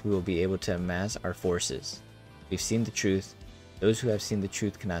 Thus, we will be able to amass our forces. We've seen the truth. Those who have seen the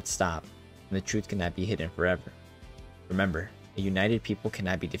truth cannot stop, and the truth cannot be hidden forever. Remember, a united people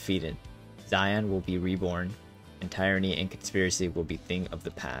cannot be defeated. Zion will be reborn, and tyranny and conspiracy will be thing of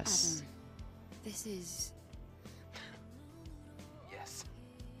the past. Adam, this is... Yes,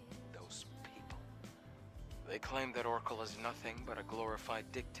 those people. They claim that Oracle is nothing but a glorified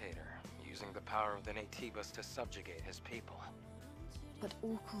dictator, using the power of the Natibas to subjugate his people. But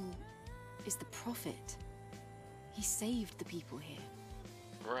Oracle is the prophet. He saved the people here.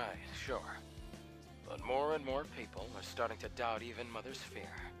 Right, sure. But more and more people are starting to doubt even Mother's fear,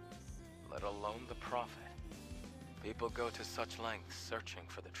 let alone the Prophet. People go to such lengths searching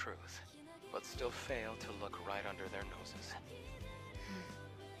for the truth, but still fail to look right under their noses.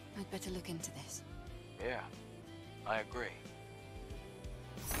 I'd better look into this. Yeah, I agree.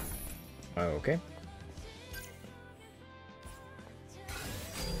 Okay.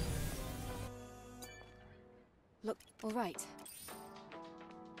 Look, all right.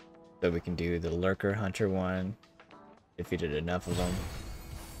 So we can do the Lurker Hunter one. Defeated enough of them.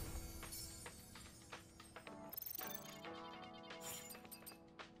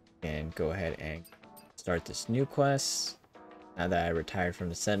 And go ahead and start this new quest. Now that I retired from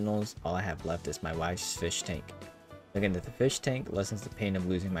the Sentinels, all I have left is my wife's fish tank. Looking at the fish tank lessens the pain of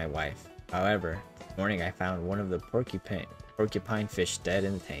losing my wife. However, this morning I found one of the porcupine fish dead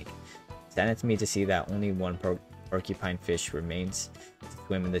in the tank. It saddens me to see that only one porcupine fish remains to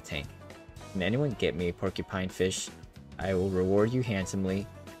swim in the tank. Can anyone get me a porcupine fish? I will reward you handsomely.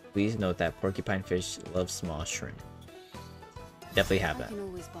 Please note that porcupine fish loves small shrimp. Definitely have that. I can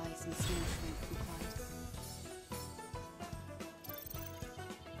always buy some small shrimp from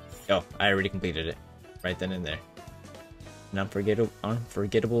Clyde. Oh, I already completed it. Right then and there. An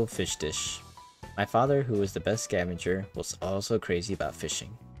unforgettable fish dish. My father, who was the best scavenger, was also crazy about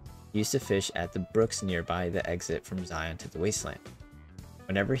fishing. He used to fish at the brooks nearby the exit from Zion to the wasteland.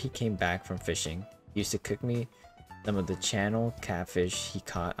 Whenever he came back from fishing, he used to cook me some of the channel catfish he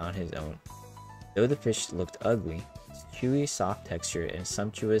caught on his own. Though the fish looked ugly, its chewy, soft texture and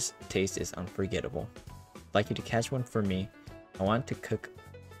sumptuous taste is unforgettable. I'd like you to catch one for me. I want to cook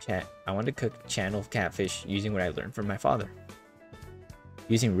channel catfish using what I learned from my father.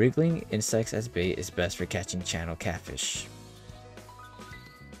 Using wriggling insects as bait is best for catching channel catfish.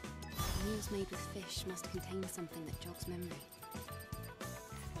 Meals made with fish must contain something that jogs memory.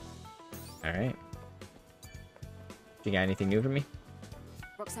 Alright. You got anything new for me?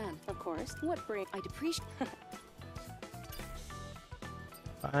 Roxanne, of course. What bring? I'd appreciate.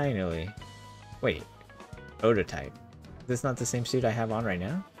 Finally. Wait. Prototype. Is this not the same suit I have on right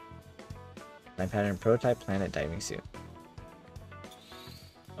now? My pattern prototype planet diving suit.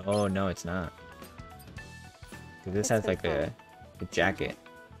 Oh no, it's not. 'Cause this has like a jacket.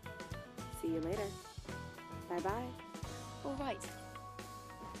 See you later. Bye-bye. All right.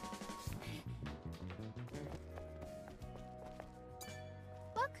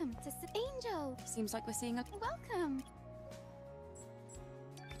 Welcome to Angel. Seems like we're seeing a. Welcome.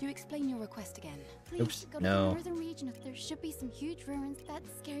 Could you explain your request again? Please Oops, go to no. the northern region. There should be some huge ruins. That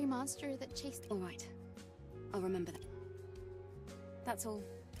scary monster that chased. All right. I'll remember that. That's all.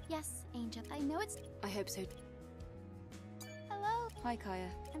 Yes, Angel. I know it's. I hope so. Hello. Hi, Kaya.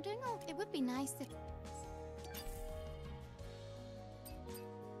 I'm doing all. It would be nice if.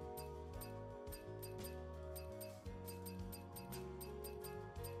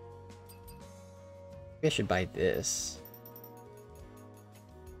 Maybe I should buy this.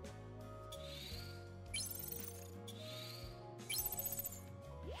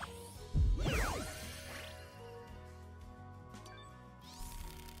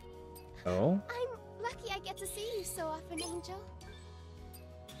 Oh? I'm lucky I get to see you so often, Angel.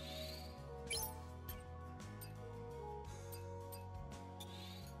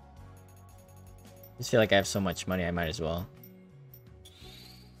 I just feel like I have so much money, I might as well.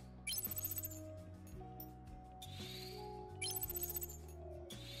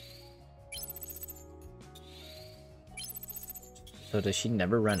 So does she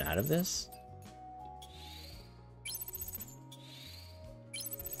never run out of this?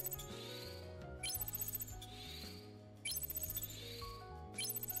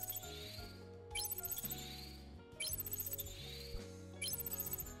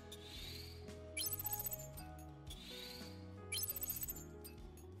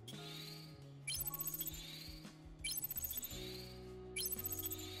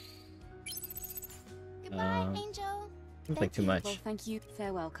 Goodbye, Angel. Seems like too much. Well, thank you.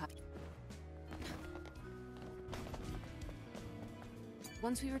 Farewell, Kaya.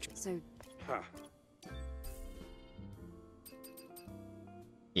 Once we retrieve. So.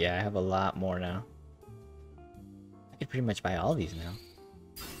 Yeah, I have a lot more now. I could pretty much buy all these now.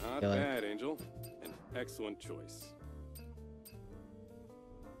 Not bad, Angel. An excellent choice.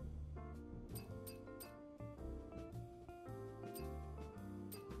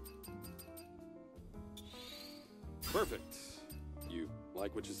 Perfect. You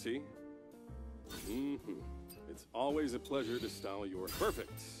like what you see? Mm-hmm. It's always a pleasure to style your...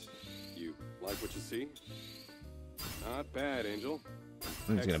 Perfect. You like what you see? Not bad, Angel.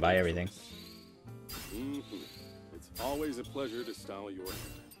 I'm just gonna buy everything. Mm-hmm. It's always a pleasure to style your hair.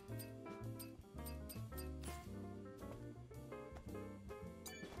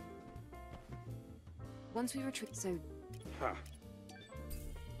 Once we retrieve, so Ha.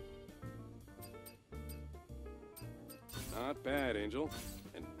 Not bad, Angel.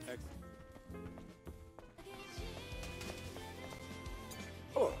 And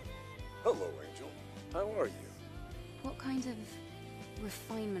Oh, hello, Angel. How are you? what kind of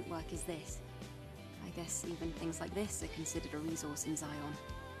refinement work is this? I guess even things like this are considered a resource in Zion.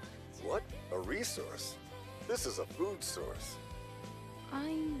 What? A resource? This is a food source.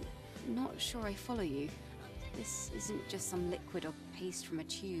 I'm not sure I follow you. This isn't just some liquid or paste from a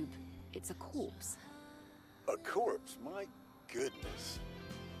tube. It's a corpse. A corpse? My goodness.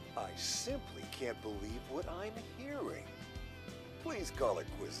 I simply can't believe what I'm hearing. Please call it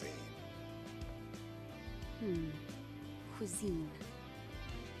cuisine. Cuisine.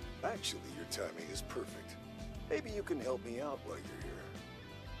 Actually, your timing is perfect. Maybe you can help me out while you're here.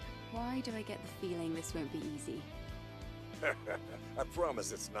 Why do I get the feeling this won't be easy? I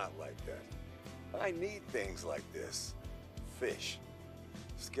promise it's not like that. I need things like this. Fish.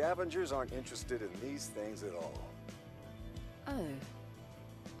 Scavengers aren't interested in these things at all. Oh.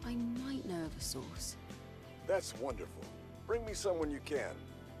 I might know of a source. That's wonderful. Bring me someone you can.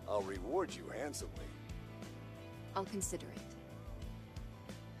 I'll reward you handsomely. I'll consider it.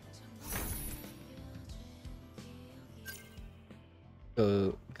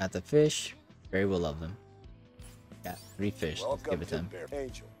 So, got the fish. Barry will love them. Got 3 fish. Let's give it to him.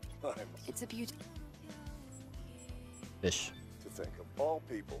 Angel. It's a beauty. Fish. To think of all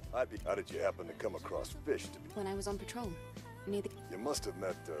people, How did you happen to come across fish to be? When I was on patrol. Near the... You must have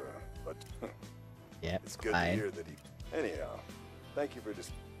met, but... Yeah, it's good to hear that he... Anyhow, thank you for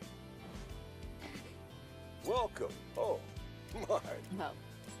this... Welcome. Oh, my. Well.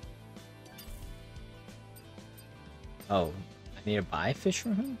 Oh, I need to buy fish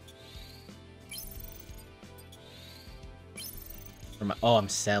from him? Oh, I'm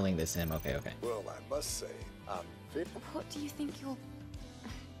selling this to him. Okay, okay. Well, I must say, I'm fit. What do you think you're...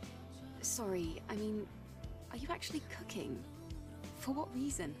 Sorry, I mean, are you actually cooking? For what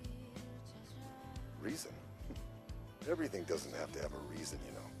reason? Reason? Everything doesn't have to have a reason,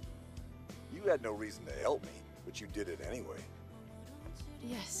 you know. You had no reason to help me, but you did it anyway.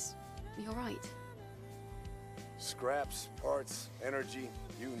 Yes, you're right. Scraps, parts, energy,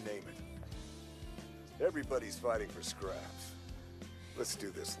 you name it. Everybody's fighting for scraps. Let's do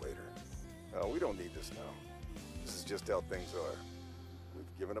this later. No, we don't need this now. This is just how things are.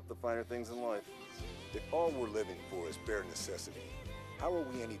 We've given up the finer things in life. If all we're living for is bare necessity, how are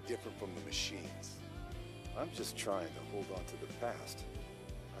we any different from the machines? I'm just trying to hold on to the past.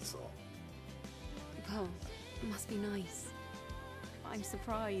 That's all. Well, it must be nice. I'm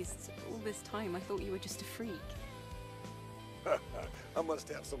surprised. All this time I thought you were just a freak. I must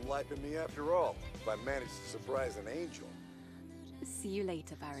have some life in me after all, if I manage to surprise an angel. See you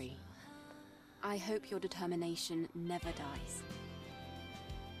later, Barry. I hope your determination never dies.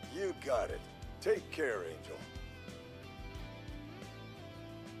 You got it. Take care, Angel.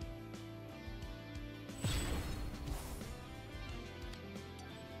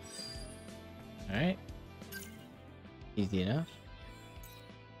 Alright. Easy enough.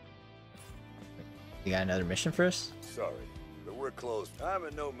 You got another mission for us? Sorry, but we're closed. I'm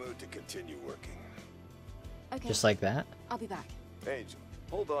in no mood to continue working. Okay. Just like that? I'll be back. Angel,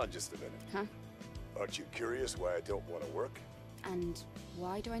 hold on just a minute. Huh? Aren't you curious why I don't want to work? And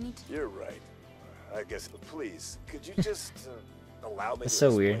why do I need to? You're right. I guess, please, could you just allow me That's to so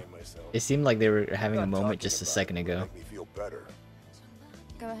explain weird. myself? It seemed like they were having a I'm not moment talking just a about second it ago. to make me feel better.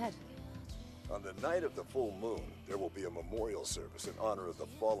 Go ahead. On the night of the full moon, there will be a memorial service in honor of the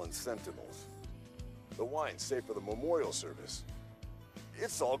fallen sentinels. The wine saved for the memorial service.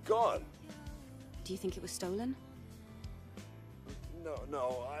 It's all gone. Do you think it was stolen?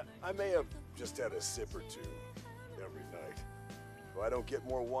 No, I may have just had a sip or two every night. If I don't get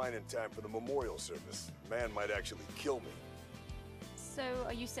more wine in time for the memorial service, man might actually kill me. So,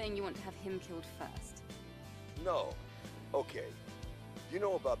 are you saying you want to have him killed first? No. Okay. You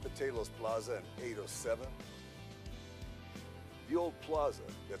know about the Talos Plaza in 807? The old plaza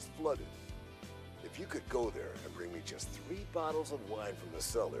that's flooded. If you could go there and bring me just 3 bottles of wine from the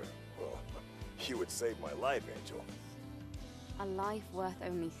cellar, well, you would save my life, Angel. A life worth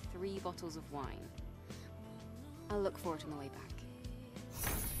only 3 bottles of wine. I'll look for it on the way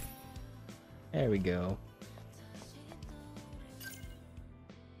back. There we go.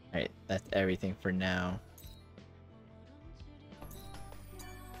 Alright, that's everything for now.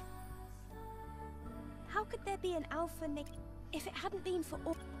 How could there be an Alpha Nick if it hadn't been for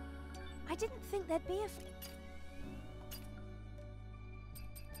all? I didn't think there'd be a.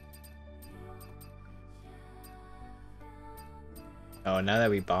 Oh, now that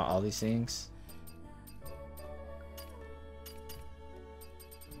we bought all these things,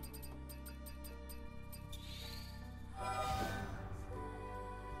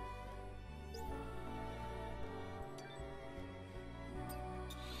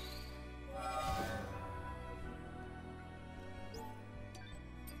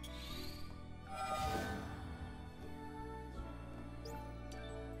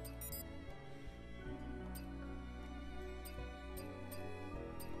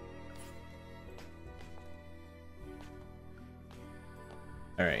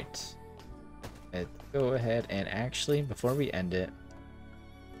 Alright. Let's go ahead and actually, before we end it,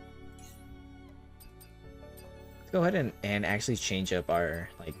 let's go ahead and actually change up our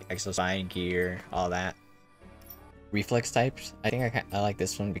like exospine gear, all that. Reflex types. I think I like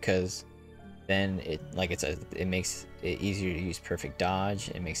this one because then it makes it easier to use perfect dodge.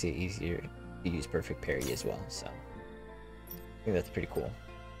 It makes it easier to use perfect parry as well. So I think that's pretty cool.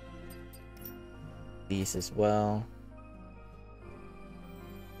 These as well.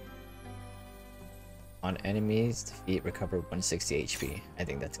 On enemies, defeat, recover 160 HP. I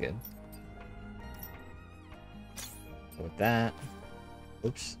think that's good. With that,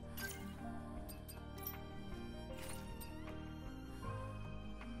 oops.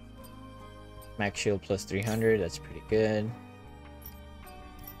 Max shield plus 300, that's pretty good.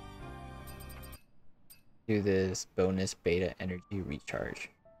 Do this bonus beta energy recharge.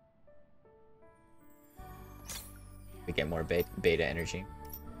 We get more beta energy.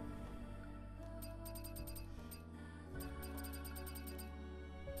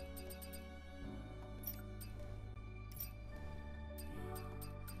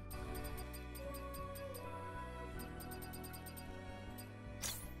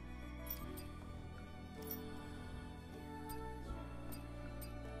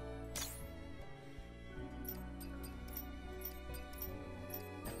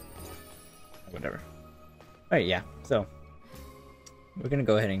 Whatever. Alright, yeah, so we're gonna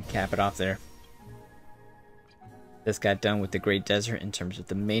go ahead and cap it off there. Just got done with the Great Desert in terms of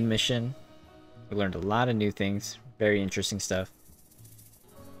the main mission. We learned a lot of new things, very interesting stuff.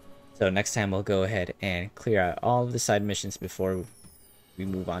 So next time we'll go ahead and clear out all of the side missions before we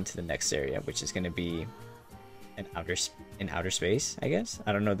move on to the next area, which is gonna be in outer space, I guess.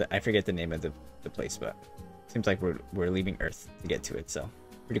 I don't know, I forget the name of the place, but it seems like we're leaving Earth to get to it, so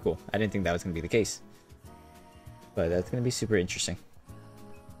pretty cool. I didn't think that was going to be the case, but that's going to be super interesting.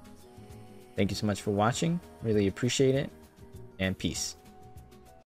 Thank you so much for watching. Really appreciate it, and peace.